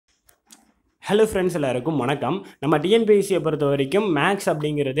Hello friends, எல்லாருக்கும் வணக்கம். நம்ம டிஎன்பிஎஸ்சியை பொறுத்த வரைக்கும் மேக்ஸ்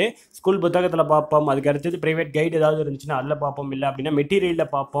அப்படிங்கிறது ஸ்கூல் புத்தகத்தில் பார்ப்போம். அதுக்கு அடுத்தது ப்ரைவேட் கைடு ஏதாவது இருந்துச்சுன்னா அதில் பார்ப்போம். இல்லை அப்படின்னா மெட்டீரியலில்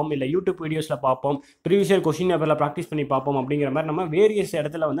பார்ப்போம், இல்லை யூடியூப் வீடியோஸில் பார்ப்போம், ப்ரீவியஸ் இயர் கொஸ்டின் பேப்பரில் ப்ராக்டிஸ் பண்ணி பார்ப்போம். அப்படிங்கிற மாதிரி நம்ம வேரியஸ்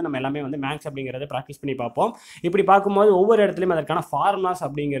இடத்துல வந்து நம்ம எல்லாமே வந்து மேக்ஸ் அப்படிங்கிறத ப்ராக்டிஸ் பண்ணி பார்ப்போம். இப்படி பார்க்கும்போது ஒவ்வொரு இடத்துலையும் அதற்கான ஃபார்முலாஸ்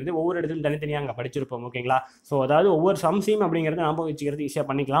அப்படிங்கிறது ஒவ்வொரு இடத்துலையும் தனித்தனியாக அங்கே படிச்சிருப்போம். ஓகேங்களா? ஸோ அதாவது ஒவ்வொரு சம்ஸையும் அப்படிங்கிறது ஞாபகம் வச்சுக்கிறது ஈஸியாக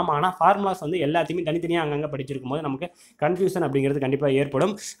பண்ணிக்கலாம். ஆனால் ஃபார்முலாஸ் வந்து எல்லாத்தையுமே தனித்தனியாக அங்கங்கே படிச்சிருக்கும் போது நமக்கு கன்ஃபியூஷன் அப்படிங்கிறது கண்டிப்பாக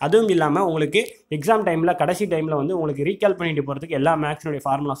ஏற்படும். அதுவும் இல்லாமல் உங்களுக்கு எக்ஸாம் டைமில் கடைசி டைமில் வந்து உங்களுக்கு ரீகால் பண்ணிட்டு போகிறதுக்கு எல்லா மேக்ஸினுடைய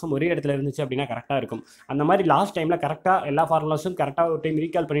ஃபார்முலாஸும் ஒரே இடத்துல இருந்துச்சு அப்படின்னா கரெக்டாக இருக்கும். அந்த மாதிரி லாஸ்ட் டைமில் கரெக்டாக எல்லா ஃபார்முலாஸும் கரெக்டாக ஒரு டைம்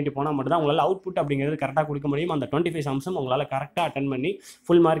ரீகால் பண்ணிட்டு போனால் மட்டும் தான் உங்களால் அவுட்புட் அப்படிங்கிறது கரெக்டாக கொடுக்க முடியும். அந்த 25 சம்ஸும் உங்களால் கரெக்டாக அட்டன் பண்ணி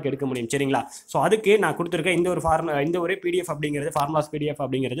ஃபுல் மார்க் எடுக்க முடியும். சரிங்களா? ஸோ அதுக்கு நான் கொடுத்துருக்க இந்த ஒரு பிடிஎஃப் அப்படிங்கிறது ஃபார்முலாஸ் பிடிஎஃப்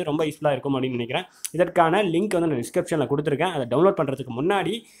அப்படிங்கிறது ரொம்ப யூஸ்ஃபுல்லாக இருக்கும் அப்படின்னு நினைக்கிறேன். இதற்கான லிங்க் வந்து நான் டிஸ்கிரிப்ஷனில் கொடுத்துருக்கேன். அதை டவுன்லோட் பண்ணுறதுக்கு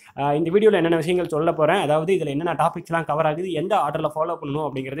முன்னாடி இந்த வீடியோவில் என்னென்ன விஷயங்கள் சொல்ல போகிறேன், அதாவது இதில் என்னென்ன டாபிக்ஸ்லாம் கவர் ஆகுது, எந்த ஆர்டரில் ஃபாலோ பண்ணணும்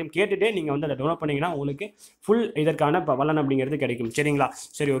அப்படிங்கிறதையும் கேட்டுட்டு நீங்கள் வந்து அதை டவுன்லோட் பண்ணிங்கன்னா உங்களுக்கு ஃபுல் இதற்கான பலன் அப்படிங்கிறது கிடைக்கும். சரிங்களா?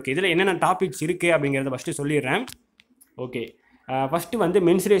 சரி, ஓகே. இதில் என்னென்ன டாபிக்ஸ் இருக்குது அப்படிங்கிறத ஃபஸ்ட்டு சொல்லிடுறேன். ஓகே, ஃபஸ்ட்டு வந்து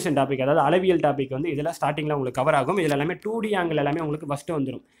மென்சுரேஷன் டாபிக், அதாவது அளவியல் டாபிக் வந்து இதில் ஸ்டார்டிங்கில் உங்களுக்கு கவர் ஆகும். இதில் எல்லாமே 2D ஆங்கிள் எல்லாமே உங்களுக்கு ஃபஸ்ட்டு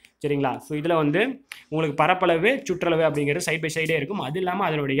வந்துடும். சரிங்களா? ஸோ இதில் வந்து உங்களுக்கு பரப்பளவு சுற்றளவு அப்படிங்கிறது சைட் பை சைடே இருக்கும். அது இல்லாமல்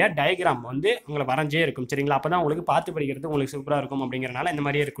அதனுடைய டயக்ராம் வந்து உங்களை வரைஞ்சே இருக்கும். சரிங்களா? அப்போ தான் உங்களுக்கு பார்த்து படிக்கிறது உங்களுக்கு சூப்பராக இருக்கும். அப்படிங்கிறனால இந்த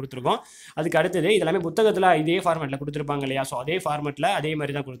மாதிரியே கொடுத்துருக்கோம். அதுக்கு அடுத்தது இதெல்லாமே புத்தகத்தில் இதே ஃபார்மேட்டில் கொடுத்துருப்பாங்க இல்லையா? ஸோ அதே ஃபார்மேட்டில் அதே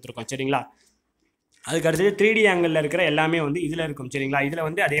மாதிரி தான் கொடுத்துருக்கோம். சரிங்களா? அதுக்கு அடுத்தது 3D ஆங்கிளில் இருக்கிற எல்லாமே வந்து இதில் இருக்கும். சரிங்களா? இதில்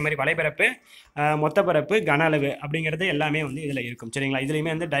வந்து அதே மாதிரி வலைப்பரப்பு, மொத்தப்பரப்பு, கன அளவு அப்படிங்கிறது எல்லாமே வந்து இதில் இருக்கும். சரிங்களா?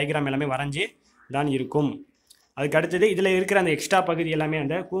 இதுலேயுமே வந்து டயக்ராம் எல்லாமே வரைஞ்சி தான் இருக்கும். அதுக்கு அடுத்தது இதில் இருக்கிற அந்த எக்ஸ்ட்ரா பகுதி எல்லாமே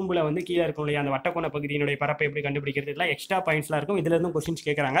அந்த கூம்பில் வந்து கீழே இருக்கும் இல்லையா, அந்த வட்டக்கோண பகுதியினுடைய பரப்பை எப்படி கண்டுபிடிக்கிறது, இதெல்லாம் எக்ஸ்ட்ரா பாயிண்ட்ஸ்லாம் இருக்கும். இதில் இருந்தும் கொஸ்டின்ஸ்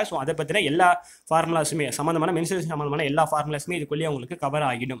கேட்குறாங்க. ஸோ அதை பற்றின எல்லா ஃபார்முலாஸுமே சம்மந்தமான மென்சுரேஷன் சம்மந்தமான எல்லா ஃபார்முலாஸுமே இதுக்குள்ளேயே உங்களுக்கு கவர்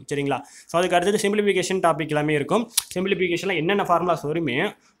ஆகிடும். சரிங்களா? ஸோ அதுக்கு அடுத்தது சிம்பிளிஃபிகேஷன் டாபிக் எல்லாமே இருக்கும். சிம்பிளிஃபிகேஷனில் என்னென்ன ஃபார்முலாஸ்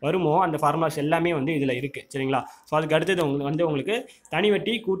வருமோ அந்த ஃபார்முலாஸ் எல்லாமே வந்து இதில் இருக்குது. சரிங்களா? ஸோ அதுக்கு அடுத்தது உங்களுக்கு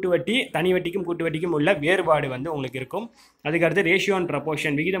தனிவட்டி, கூட்டு வட்டி, தனி வட்டிக்கும் கூட்டு வட்டிக்கும் உள்ள வேறுபாடு வந்து உங்களுக்கு இருக்கும். அதுக்கு அடுத்து ரேஷியோ அண்ட்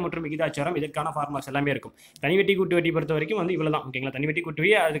ப்ரொபோர்ஷன், விகிதம் மற்றும் விகிதாச்சாரம், இதற்கான ஃபார்முலாஸ் எல்லாமே இருக்கும். தனிவட்டி கூட்டு வட்டி பொறுத்த வரைக்கும் வந்து இவ்வளோ தான். ஓகேங்களா? தனிவட்டி கூட்டு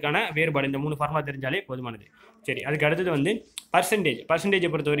வட்டி அதுக்கான வேறுபாடு இந்த 3 ஃபார்முலா தெரிஞ்சாலே போதுமானது. சரி, அதுக்கு அடுத்தது வந்து பர்சன்டேஜை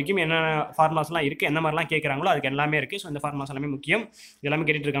பொறுத்த வரைக்கும் என்னென்ன ஃபார்முலாஸ்லாம் இருக்குது, என்ன மாதிரிலாம் கேட்குறாங்களோ அதுக்கு எல்லாமே இருக்குது. ஸோ இந்த ஃபார்முலாஸ் எல்லாமே முக்கியம். இதெல்லாமே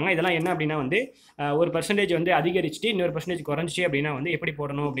கேட்டுட்டு இருக்காங்க. இதெல்லாம் என்ன அப்படின்னா வந்து ஒரு பர்சன்டேஜ் வந்து அதிகரிச்சுட்டு இன்னொரு பர்சன்டேஜ் குறைஞ்சிச்சு அப்படின்னா வந்து எப்படி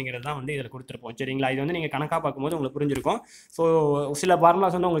போடணும் அப்படிங்கிறது தான் வந்து இதில் கொடுத்துருப்போம். சரிங்களா? இது வந்து நீங்கள் கணக்காக பார்க்கும்போது உங்களுக்கு புரிஞ்சிருக்கும். ஸோ சில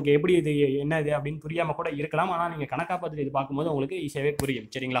ஃபார்முலாஸ் வந்து உங்களுக்கு எப்படி இது என்ன இது அப்படின்னு புரியாமல் கூட இருக்கலாம். ஆனால் நீங்கள் கணக்காக பார்த்துட்டு இது பார்க்கும்போது உங்களுக்கு ஈஸியாகவே புரியும்.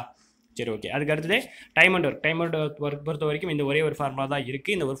 சரிங்களா? சரி, ஓகே. அதுக்கு அடுத்தது டைம் அண்ட் ஒர்க் பொறுத்த வரைக்கும் இந்த ஒரே ஒரு ஃபார்முலா தான்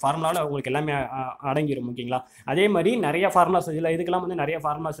இருக்குது. இந்த ஒரு ஃபார்முலாவில் உங்களுக்கு எல்லாமே அடங்கிடும். ஓகேங்களா? அதே மாதிரி நிறைய ஃபார்முலாஸ் இதுக்கெல்லாம் வந்து நிறைய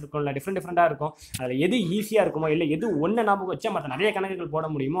ஃபார்முலாஸ் இருக்கும், இல்லை டிஃப்ரெண்ட்டாக இருக்கும். அதில் எது ஈஸியாக இருக்குமோ, இல்லை எது ஒன்று ஞாபகம் வச்சா மற்ற நிறைய கணக்குகள் போட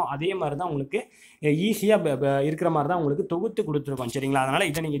முடியுமோ அதே மாதிரி தான் உங்களுக்கு ஈஸியாக இருக்கிற மாதிரி தான் உங்களுக்கு தொகுத்து கொடுத்துருக்கோம். சரிங்களா?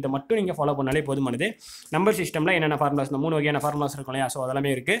 அதனால் இதை மட்டும் நீங்கள் ஃபாலோ பண்ணாலே போதுமானது. நம்பர் சிஸ்டமில் என்னென்ன ஃபார்முலாஸ், இந்த 3 வகையான ஃபார்முலாஸ் இருக்கும் இல்லையா? ஸோ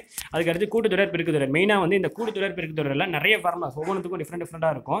அதெல்லாமே இருக்குது. அதுக்கடுத்து கூட்டுத்தொடர், பெருக்குத்தொடர். மெயினாக வந்து இந்த கூட்டுத்தொடர், பெருக்குத்தொடரில் நிறைய ஃபார்முலாஸ் ஒவ்வொன்றுக்கும்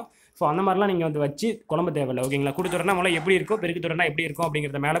டிஃப்ரெண்ட்டாக இருக்கும். ஸோ அந்த மாதிரிலாம் நீங்கள் வந்து வச்சு குழம்பு தேவையில்லை. ஓகேங்களா? கூட்டுத்தொடர்னா முதல்ல எப்படி இருக்கும், பெருக்குத்தொடர்னா எப்படி இருக்கும்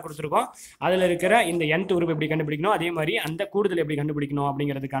அப்படிங்கிறத மேலே கொடுத்துருக்கோம். அதில் இருக்கிற இந்த nth உறுப்பு எப்படி கண்டுபிடிக்கணும், அதே மாதிரி அந்த கூடுதல் எப்படி கண்டுபிடிக்கணும்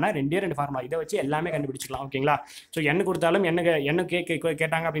அப்படிங்கிறதுக்கான 2 ஃபார்முலா. இதை வச்சு எல்லாமே கண்டுபிடிச்சிக்கலாம். ஓகேங்களா? ஸோ என்ன கொடுத்தாலும் என்ன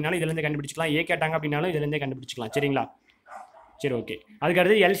கேட்டாங்க அப்படின்னாலும் இதுலேருந்து கண்டுபிடிச்சிக்கலாம், ஏ கேட்டாங்க அப்படின்னாலும் இதுலேருந்தே கண்டுபிடிச்சிக்கலாம். சரிங்களா? சரி, ஓகே. அதுக்கு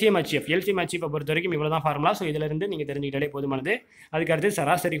அடுத்து எல்சிஎம் அச்சீஃபை பொறுத்த வரைக்கும் இவ்வளோ தான் ஃபார்முலா. ஸோ இதிலிருந்து நீங்கள் தெரிஞ்சுக்கிட்டாலே போதுமானது. அதுக்கு அடுத்து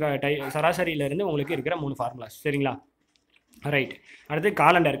சராசரியிலிருந்து உங்களுக்கு இருக்கிற 3 ஃபார்முலாஸ். சரிங்களா? ரைட். அடுத்து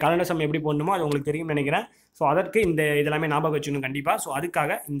காலண்டர் சம் எப்படி போடணுமோ அது உங்களுக்கு தெரியும்னு நினைக்கிறேன். ஸோ அதற்கு இதெல்லாமே ஞாபகம் வச்சுக்கணும் கண்டிப்பாக. ஸோ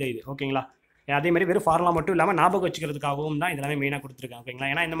அதுக்காக இது ஓகேங்களா? அதே மாதிரி வெறும் ஃபார்முலா மட்டும் இல்லாமல் ஞாபகம் வச்சுக்கிறதுக்காகவும் தான் இதெல்லாமே மெயினாக கொடுத்துருக்கேன். ஓகேங்களா?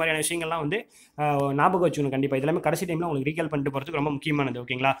 ஏன்னா இந்த மாதிரியான விஷயங்கள்லாம் வந்து ஞாபகம் வச்சுக்கணும் கண்டிப்பாக. இதெல்லாமே கடைசி டைமில் உங்களுக்கு ரீகால் பண்ணிட்டு போகிறதுக்கு ரொம்ப முக்கியமானது.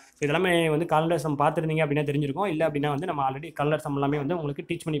 ஓகேங்களா? ஸோ இதெல்லாமே வந்து காலண்டர் சம் பார்த்துருந்தீங்க அப்படின்னா தெரிஞ்சிருக்கும். இல்லை அப்படின்னா வந்து நம்ம ஆல்ரெடி காலண்டர் சம் எல்லாமே வந்து உங்களுக்கு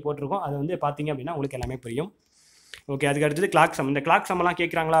டீச் பண்ணி போட்டிருக்கோம். அது வந்து பார்த்தீங்க அப்படின்னா உங்களுக்கு எல்லாமே புரியும். ஓகே. அதுக்கு அடுத்தது கிளாக் சம். இந்த கிளாக் சம்லாம்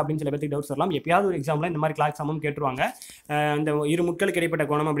கேட்குறாங்களா அப்படின்னு சில பேருக்கு டவுட்ஸ் வரலாம். எப்பயாவது ஒரு எக்ஸாமில் இந்த மாதிரி கிளாக் சம்மும் கேட்டுருவாங்க. இந்த இரு முட்களுக்கு இடைப்பட்ட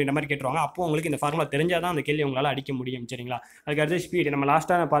கோணம் அப்படின்ற மாதிரி கேட்டுருவாங்க. அப்போ உங்களுக்கு இந்த ஃபார்முலா தெரிஞ்சால் தான் அந்த கேள்வி உங்களால் அடிக்க முடியும். சரிங்களா? அதுக்கு அடுத்து ஸ்பீடு. நம்ம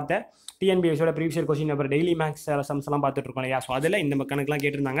லாஸ்ட்டாக பார்த்த டிஎன்பிஎஸ்சியோட previous year question paper daily maths sums எல்லாம் பார்த்துட்டு இருக்கோம் இல்லையா? ஸோ அதில் இந்த கணக்கெலாம்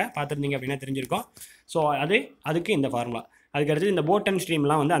கேட்டிருந்தாங்க. பார்த்துருந்தீங்க அப்படின்னா தெரிஞ்சிருக்கும். ஸோ அதுக்கு இந்த ஃபார்முலா. அதுக்கடுத்து இந்த போட் அண்ட்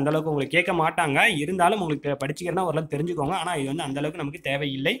ஸ்ட்ரீம்லாம் வந்து அந்தளவுக்கு உங்களுக்கு கேட்க மாட்டாங்க. இருந்தாலும் உங்களுக்கு படிச்சுக்கிறனா ஓரளவுக்கு தெரிஞ்சுக்கோங்க. ஆனால் இது வந்து அந்தளவுக்கு நமக்கு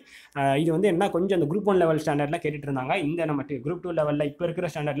தேவையில்லை. இது வந்து என்ன கொஞ்சம் அந்த குரூப் 1 லெவல் ஸ்டாண்டர்டில் கேட்டுட்டு இருந்தாங்க. இந்த நம்ம குரூப் 2 லெவலில் இப்போ இருக்கிற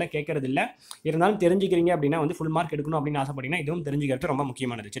ஸ்டாண்டர்டில் கேட்கறது இல்லை. இருந்தாலும் தெரிஞ்சுக்கிறீங்க அப்படின்னா வந்து ஃபுல் மார்க் எடுக்கணும் அப்படின்னு ஆசைப்பட்டீங்கன்னா இதுவும் தெரிஞ்சுக்கிறது ரொம்ப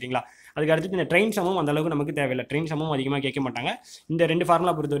முக்கியமானது. சரிங்களா? அதுக்கு அடுத்து இந்த ட்ரெயின் சமும் அந்தளவுக்கு நமக்கு தேவையில்லை. ட்ரெயின் சமும் அதிகமாக கேட்க மாட்டாங்க. இந்த 2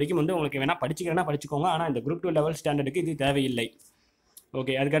 ஃபார்முலா பொறுத்த வரைக்கும் வந்து உங்களுக்கு வேணால் படிச்சுக்கிறனா படிச்சுக்கோங்க. ஆனால் இந்த குரூப் 2 லெவல் ஸ்டாண்டர்டுக்கு இது தேவையில்லை.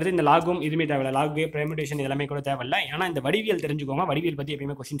 ஓகே. அதுக்கடுத்து இந்த லாகும் இதுவுமே தேவையில்ல. லாகு பெர்முடேஷன் இதெல்லாமே கூட தேவையில்ல. ஏன்னா இந்த வடிவியல் தெரிஞ்சுக்கோங்க. வடிவியல் பற்றி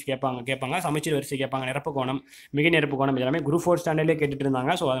எப்பயுமே கொஸ்டின்ஸ் கேட்பாங்க. சமச்சீர் வரிசை கேட்பாங்க, நிரப்பு கோணம், மிகை நிரப்பு கோணம் இதெல்லாமே குரூப் 4 ஸ்டாண்டர்ட்லேயே கேட்டுட்டு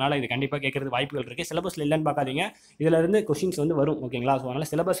இருந்தாங்க. ஸோ அதனால் இது கண்டிப்பாக கேட்கறது வாய்ப்புகள் இருக்குது. சிலபஸில் இல்லைன்னு பார்க்காதீங்க, இதில் இருந்து கொஸ்டின்ஸ் வந்து வரும். ஓகேங்களா? ஸோ அதனால்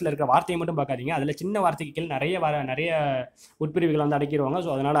சிலபஸில் இருக்கிற வார்த்தையை மட்டும் பார்க்காதீங்க. அதில் சின்ன வார்த்தைக்கு கீழ் நிறைய உட்பிரிவுகள் வந்து அடக்கிடுவாங்க.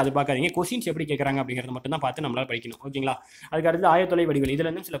 ஸோ அதனால் அது பார்க்காதீங்க. கொஸ்டின்ஸ் எப்படி கேட்குறாங்க அப்படிங்கிறது மட்டும் தான் பார்த்து நம்மளால் படிக்கணும். ஓகேங்களா? அதுக்கடுத்து ஆயத்தொலை வடிவில் இதில்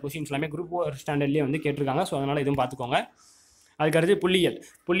இருந்து சில கொஸ்டின்ஸ் எல்லாமே குரூப் 4 ஸ்டாண்டர்ட்லேயே வந்து கேட்டிருக்காங்க. ஸோ அதனால் இதுவும் பார்த்துக்கோங்க. அதுக்கடுத்து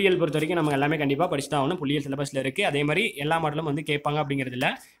புள்ளியியல் பொறுத்த வரைக்கும் நம்ம எல்லாமே கண்டிப்பாக படிச்சு தான் ஆகணும். புள்ளியியல் சிலபஸில் இருக்குது. அதே மாதிரி எல்லா மாடலும் வந்து கேட்பாங்க அப்படிங்கிறது இல்லை.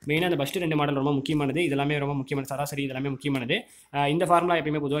 மெயினாக அந்த ஃபஸ்ட்டு 2 மாடல் ரொம்ப முக்கியமானது. இதெல்லாமே ரொம்ப முக்கியமானது. சராசரி இதெல்லாமே முக்கியமானது. இந்த ஃபார்முலா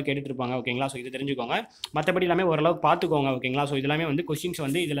எப்பயுமே பொதுவாக கேட்டுட்டு இருப்பாங்க. ஓகேங்களா? ஸோ இது தெரிஞ்சுக்கோங்க. மற்றபடி எல்லாமே ஓரளவுக்கு பார்த்துக்கோங்க. ஓகேங்களா? ஸோ இதெல்லாமே வந்து கொஸ்டின்ஸ்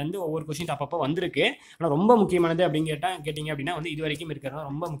வந்து இதுலேருந்து ஒவ்வொரு கொஸ்டின்ஸ் அப்பப்போ வந்திருக்கு. ஆனால் ரொம்ப முக்கியமானது அப்படின்னு கேட்டிங்க அப்படின்னா வந்து இது வரைக்கும் இருக்கிறது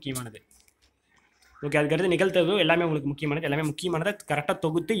ரொம்ப முக்கியமானது. ஓகே. அதுக்கடுத்து நிகழ்த்தவு எல்லாமே உங்களுக்கு முக்கியமானதை கரெக்டாக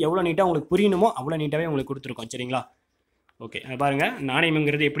தொகுத்து எவ்வளோ நீட்டாக உங்களுக்கு புரியணுமோ அவ்வளோ நீட்டாகவே உங்களுக்கு கொடுத்துருக்கோம். சரிங்களா? ஓகே. பாருங்கள்,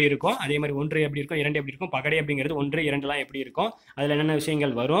 நாணயம்ங்கிறது எப்படி இருக்கும், அதே மாதிரி 1 எப்படி இருக்கும், 2 எப்படி இருக்கும், பகடை அப்படிங்கிறது 1, 2லாம் எப்படி இருக்கும், அதில் என்னென்ன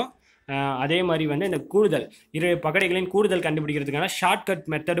விஷயங்கள் வரும். அதே மாதிரி வந்து இந்த கூடுதல் பகடைகளின் கூடுதல் கண்டுபிடிக்கிறதுக்கான ஷார்ட்கட்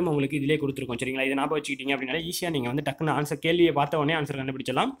மெத்தடும் உங்களுக்கு இதிலே கொடுத்துருக்கோம். சரிங்களா? இதை ஞாபகம் வச்சுக்கிட்டீங்க அப்படின்னாலே ஈஸியாக நீங்கள் வந்து டக்குன்னு ஆன்சர் கேள்வியை பார்த்த உடனே ஆன்சர்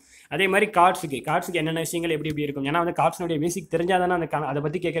கண்டுபிடிச்சலாம். அதே மாதிரி கார்ட்ஸுக்கு என்னென்ன விஷயங்கள் எப்படி இருக்கும். ஏன்னா வந்து கார்ட்ஸினுடைய பேசிக் தெரிஞ்சால் தானே அதை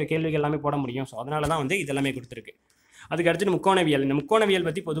பற்றி கேட்குற கேள்விகள் எல்லாமே போட முடியும். ஸோ அதனால தான் வந்து இதெல்லாமே கொடுத்துருக்கு. அதுக்கு அடுத்து முக்கோணவியல். இந்த முக்கோணவியல்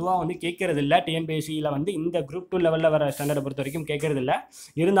பற்றி பொதுவாக வந்து கேட்கறது இல்லை. டிஎன்பிஎஸ்சியில் வந்து இந்த குரூப் 2 லெவலில் வர ஸ்டாண்டர்டை பொறுத்த வரைக்கும் கேட்கறது இல்லை.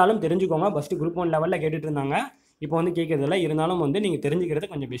 இருந்தாலும் தெரிஞ்சுக்கோங்க. ஃபஸ்ட்டு குரூப் 1 லெவலில் கேட்டுட்டு இருந்தாங்க, இப்போ வந்து கேட்கறது இல்லை. இருந்தாலும் வந்து நீங்கள் தெரிஞ்சுக்கிறது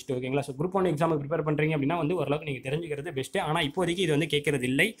கொஞ்சம் பெஸ்ட்டு. ஓகேங்களா? ஸோ குரூப் 1 எக்ஸாமுக்கு ப்ரிப்பேர் பண்ணுறீங்க அப்படின்னா வந்து ஓரளவுக்கு நீங்கள் தெரிஞ்சுக்கிறது பெஸ்ட்டு. ஆனால் இப்போதைக்கு இது வந்து கேட்கறது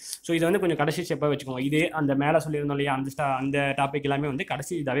இல்லை. ஸோ இது வந்து கொஞ்சம் கடைசி ஸ்டெப்பாக வச்சுக்கோங்க. இது அந்த மேலே சொல்லியிருந்தோம் இல்லையா, அந்த டாபிக் எல்லாமே வந்து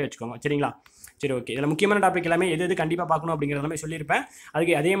கடைசி இதாகவே வச்சுக்கோங்க. சரிங்களா? சரி, ஓகே. இதில் முக்கியமான டாபிக் எல்லாமே எது கண்டிப்பாக பார்க்கணும் அப்படிங்கிறது எல்லாமே சொல்லியிருப்பேன்.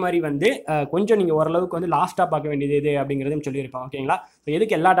 அதுக்கு அதே மாதிரி வந்து கொஞ்சம் நீங்கள் ஓரளவுக்கு வந்து லாஸ்ட்டாக பார்க்க வேண்டியது எது அப்படிங்கிறதும் சொல்லியிருப்பேன். ஓகேங்களா? ஸோ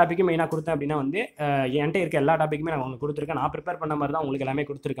எதுக்கு எல்லா டாப்பிக்கும் மெயினாக கொடுத்தேன் அப்படின்னா வந்து என்கிட்ட இருக்க எல்லா டாப்பிக்குமே நான் உங்களுக்கு கொடுத்துருக்கேன். நான் ப்ரிப்பேர் பண்ண மாதிரி தான் உங்களுக்கு எல்லாமே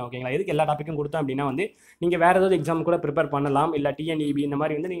கொடுத்துருக்கேன். ஓகேங்களா? எதுக்கு எல்லா டாப்பிக்கும் கொடுத்தேன் அப்படின்னா வந்து நீங்கள் வேறு ஏதாவது எக்ஸாம் கூட ப்ரிப்பேர் பண்ணலாம். இல்லை டிஎன்இபி இந்த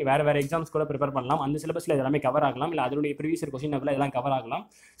மாதிரி வந்து நீங்கள் வேறு எக்ஸாம்ஸ் கூட ப்ரிப்பேர் பண்ணலாம். அந்த சிலபஸில் எல்லாமே கவர் ஆகலாம். இல்லை அதனுடைய ப்ரீவியஸ் கொஸ்டின் நம்பரில் இதெல்லாம் கவர் ஆகலாம்.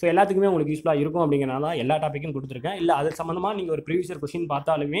 ஸோ எல்லாத்துக்குமே உங்களுக்கு யூஸ்ஃபுல்லாக இருக்கும் அப்படிங்கிறனால தான் எல்லா டாப்பிக்கும் கொடுத்துருக்கேன். இல்லை அது சம்மந்தமாக நீங்கள் ஒரு ப்ரீவியஸ் கொஸ்டின்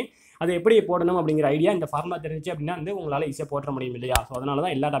பார்த்தாலுமே அதை எப்படி போடணும் அப்படிங்கிற ஐடியா இந்த ஃபார்முலா தெரிஞ்சு அப்படின்னா வந்து உங்களால் ஈஸியாக போட முடியும் இல்லையா? ஸோ அதனால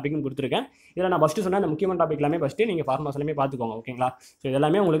தான் எல்லா டாப்பிக்கும் கொடுத்துருக்கேன். இதில் நான் ஃபஸ்ட்டு சொன்ன அந்த முக்கியமான டாபிக் எல்லாமே ஃபஸ்ட்டு நீங்கள் ஃபார்முலாஸ் எல்லாமே பார்த்துக்கோங்க. ஓகேங்களா? ஸோ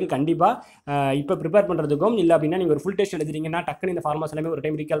இதெல்லாமே உங்களுக்கு கண்டிப்பாக இப்போ ப்ரிப்பேர் பண்ணுறதுக்கும் இல்லை அப்படின்னா நீங்கள் ஒரு ஃபுல் டெஸ்ட் எழுதுறீங்கன்னா டக்குன்னு இந்த ஃபார்முலாஸ் எல்லாமே ஒரு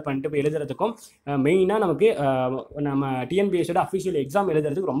டைம் ரீகால் பண்ணிட்டு இப்போ எழுதுறதுக்கும் மெயினாக நமக்கு நம்ம டிஎன்பிஎஸ்சியோட அஃபிஷியல் எக்ஸாம்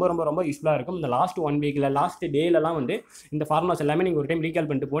எழுதுறதுக்கு ரொம்ப ரொம்ப ரொம்ப யூஸ்ஃபுல்லாக இருக்கும். இந்த லாஸ்ட் 1 வீக்கில் லாஸ்ட் டேலலாம் வந்து இந்த ஃபார்முலாஸ் எல்லாமே நீங்கள் ஒரு டைம் ரீகால்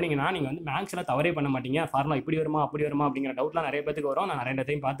பண்ணிட்டு போனீங்கன்னா நீங்கள் வந்து மேக்ஸில் தவறே பண்ண மாட்டீங்க. ஃபார்முலா இப்படி வருமா அப்படி வருமா அப்படிங்கிற டவுட்லாம் நிறைய பேருக்கு வரும். நான் நிறைய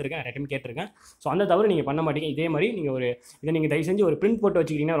டைம் பார்த்துருக்கேன், நிறைய டைம் கேட்டிருக்கேன். ஸோ அந்த தவிர நீங்கள் பண்ண மாட்டீங்க. இதே மாதிரி நீங்கள் இதை நீங்கள் தயவு செஞ்சு ஒரு பிரிண்ட் போட்டு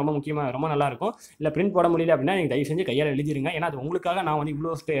வச்சுக்கிட்டீங்கன்னா ரொம்ப நல்லாயிருக்கும். இல்லை பிரிண்ட் போட முடியல அப்படின்னா நீங்கள் தயவு செஞ்சு கையால் எழுதிருங்க. ஏன்னா அது உங்களுக்காக நான் வந்து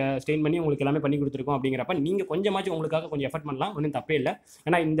இவ்வளோ ஸ்டெயின் பண்ணி உங்களுக்கு எல்லாமே பண்ணி கொடுத்துருக்கோம். அப்படிங்கிறப்ப நீங்கள் கொஞ்சமாச்சும் உங்களுக்காக கொஞ்சம் எஃபர்ட் பண்ணலாம். ஒன்றும் தப்பே இல்லை.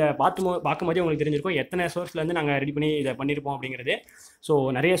 ஏன்னா இந்த பார்க்கும்போதே உங்களுக்கு தெரிஞ்சிருக்கும் எத்தனை சோர்ஸ்லேருந்து நாங்கள் ரெடி பண்ணி இதை பண்ணியிருப்போம் அப்படிங்கிறது. ஸோ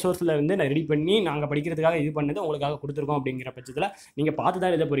நிறைய சோர்ஸில் வந்து நான் ரெடி பண்ணி நாங்கள் படிக்கிறதுக்காக இது பண்ணது உங்களுக்காக கொடுத்துருக்கோம். அப்படிங்கிற பட்சத்தில் நீங்கள் பார்த்து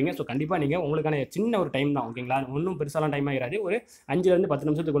தான் எழுத போகிறீங்க. ஸோ கண்டிப்பாக நீங்கள் உங்களுக்கான சின்ன ஒரு டைம் தான். ஓகேங்களா? ஒன்றும் பெருசாலாம் டைம் ஆகிடாது. ஒரு 5லேருந்து 10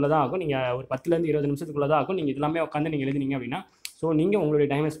 நிமிஷத்துக்குள்ளே தான் ஆகும். நீங்கள் ஒரு 10லேருந்து 20 நிமிஷத்துக்குள்ளே தான் ஆகும். நீங்கள் இதெல்லாமே உட்காந்து நீங்கள் எழுதினீங்க அப்படின்னா ஸோ நீங்கள் உங்களுடைய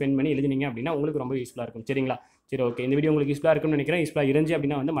டைமை ஸ்பெண்ட் பண்ணி எழுதினீங்க அப்படின்னா உங்களுக்கு ரொம்ப யூஸ்ஃபுல்லாக இருக்கும். சரிங்களா? சரி, ஓகே. இந்த வீடியோ உங்களுக்கு யூஸ்ஃபுல்லாக இருக்கும்னு நினைக்கிறேன். யூஸ்ஃபுல்லாக இருந்துச்சு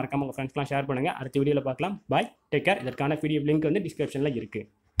அப்படின்னா வந்து மறக்காம உங்கள் ஃப்ரெண்ட்ஸ்லாம் ஷேர் பண்ணுங்கள். அடுத்த வீடியோவில் பார்க்கலாம். பாய், டேக் கேர். இதற்கான PDF லிங்க் வந்து டிஸ்கிரிப்ஷனில் இருக்குது.